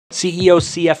CEO,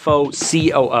 CFO,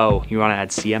 COO. You want to add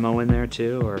CMO in there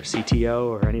too, or CTO,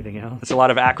 or anything else? It's a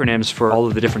lot of acronyms for all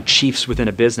of the different chiefs within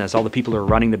a business, all the people who are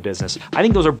running the business. I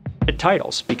think those are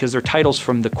titles because they're titles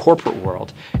from the corporate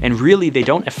world. And really, they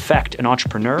don't affect an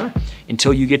entrepreneur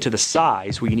until you get to the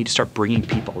size where you need to start bringing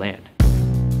people in.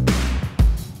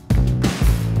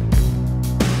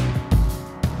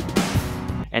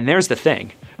 And there's the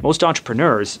thing. Most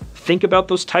entrepreneurs think about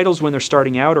those titles when they're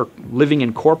starting out or living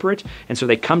in corporate. And so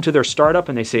they come to their startup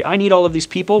and they say, I need all of these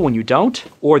people, when you don't.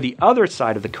 Or the other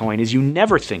side of the coin is you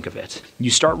never think of it.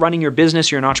 You start running your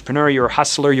business, you're an entrepreneur, you're a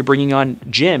hustler, you're bringing on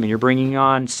Jim and you're bringing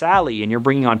on Sally and you're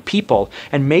bringing on people.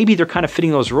 And maybe they're kind of fitting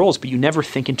those roles, but you never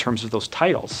think in terms of those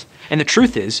titles. And the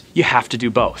truth is, you have to do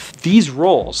both. These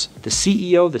roles, the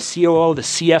CEO, the COO, the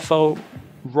CFO,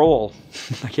 role,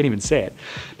 I can't even say it,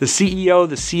 the CEO,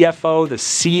 the CFO, the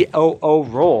COO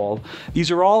role,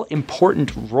 these are all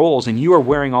important roles and you are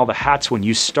wearing all the hats when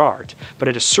you start. But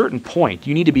at a certain point,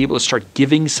 you need to be able to start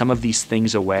giving some of these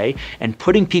things away and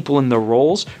putting people in the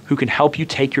roles who can help you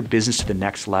take your business to the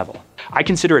next level. I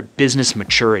consider it business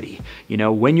maturity. You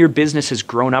know, when your business has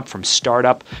grown up from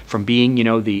startup, from being, you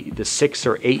know, the 6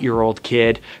 or 8 year old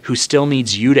kid who still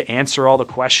needs you to answer all the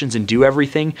questions and do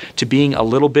everything, to being a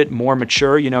little bit more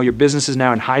mature. You know, your business is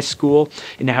now in high school,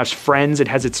 it now has friends, it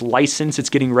has its license, it's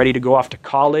getting ready to go off to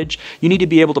college. You need to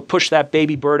be able to push that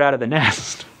baby bird out of the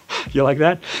nest. You like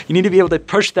that? You need to be able to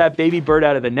push that baby bird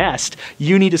out of the nest.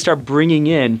 You need to start bringing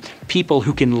in people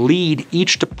who can lead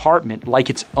each department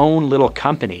like its own little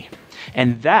company.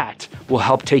 And that will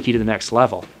help take you to the next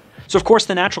level. So of course,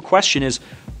 the natural question is,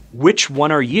 which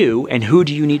one are you and who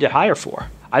do you need to hire for?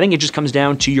 I think it just comes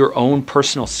down to your own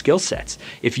personal skill sets.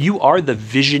 If you are the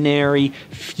visionary,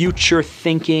 future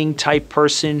thinking type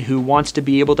person who wants to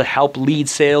be able to help lead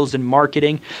sales and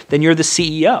marketing, then you're the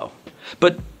CEO.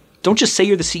 But don't just say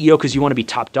you're the CEO because you want to be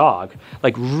top dog.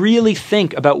 Like, really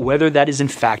think about whether that is in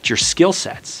fact your skill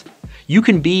sets. You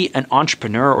can be an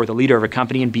entrepreneur or the leader of a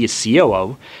company and be a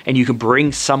COO, and you can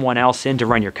bring someone else in to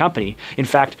run your company. In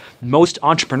fact, most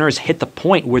entrepreneurs hit the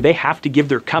point where they have to give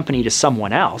their company to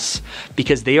someone else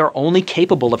because they are only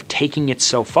capable of taking it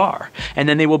so far. And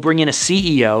then they will bring in a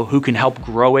CEO who can help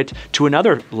grow it to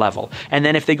another level. And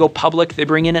then if they go public, they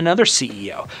bring in another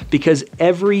CEO, because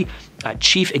every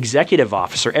chief executive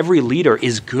officer, every leader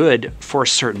is good for a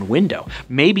certain window.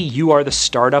 Maybe you are the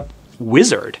startup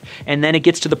wizard. And then it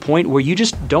gets to the point where you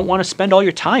just don't want to spend all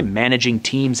your time managing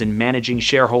teams and managing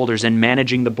shareholders and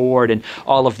managing the board and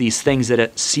all of these things that a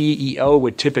CEO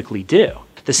would typically do.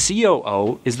 The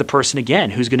COO is the person,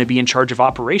 again, who's going to be in charge of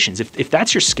operations. If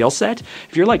that's your skill set,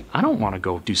 if you're like, I don't want to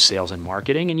go do sales and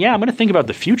marketing, and yeah, I'm going to think about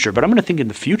the future, but I'm going to think in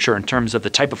the future in terms of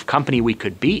the type of company we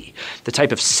could be, the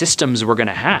type of systems we're going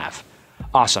to have.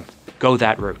 Awesome. Go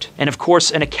that route. And of course,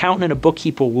 an accountant and a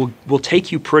bookkeeper will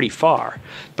take you pretty far.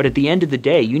 But at the end of the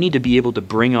day, you need to be able to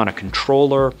bring on a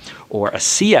controller or a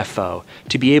CFO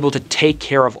to be able to take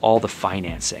care of all the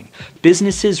financing.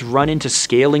 Businesses run into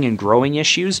scaling and growing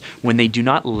issues when they do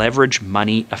not leverage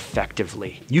money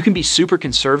effectively. You can be super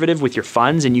conservative with your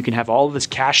funds and you can have all of this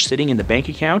cash sitting in the bank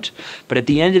account. But at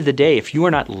the end of the day, if you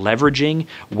are not leveraging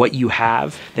what you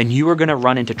have, then you are going to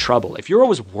run into trouble. If you're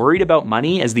always worried about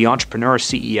money as the entrepreneur or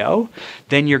CEO,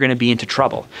 then you're going to be into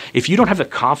trouble. If you don't have the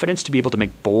confidence to be able to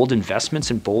make bold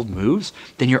investments and bold moves,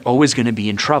 then you're always going to be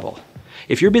in trouble.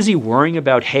 If you're busy worrying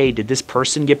about, hey, did this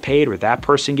person get paid or that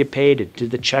person get paid?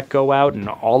 Did the check go out and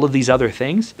all of these other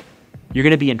things? You're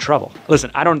going to be in trouble.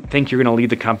 Listen, I don't think you're going to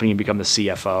lead the company and become the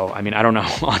CFO. I mean, I don't know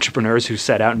entrepreneurs who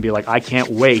set out and be like, I can't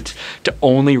wait to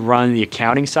only run the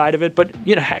accounting side of it. But,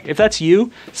 you know, heck, if that's you,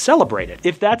 celebrate it.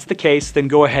 If that's the case, then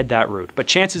go ahead that route. But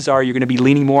chances are you're going to be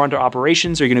leaning more onto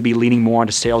operations or you're going to be leaning more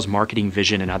onto sales, marketing,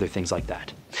 vision, and other things like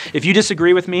that. If you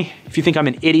disagree with me, if you think I'm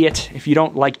an idiot, if you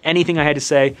don't like anything I had to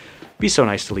say, be so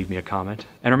nice to leave me a comment.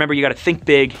 And remember, you got to think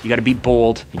big, you got to be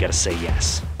bold, you got to say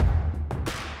yes.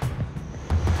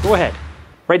 Go ahead,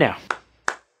 right now.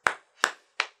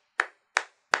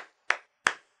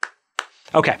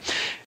 Okay.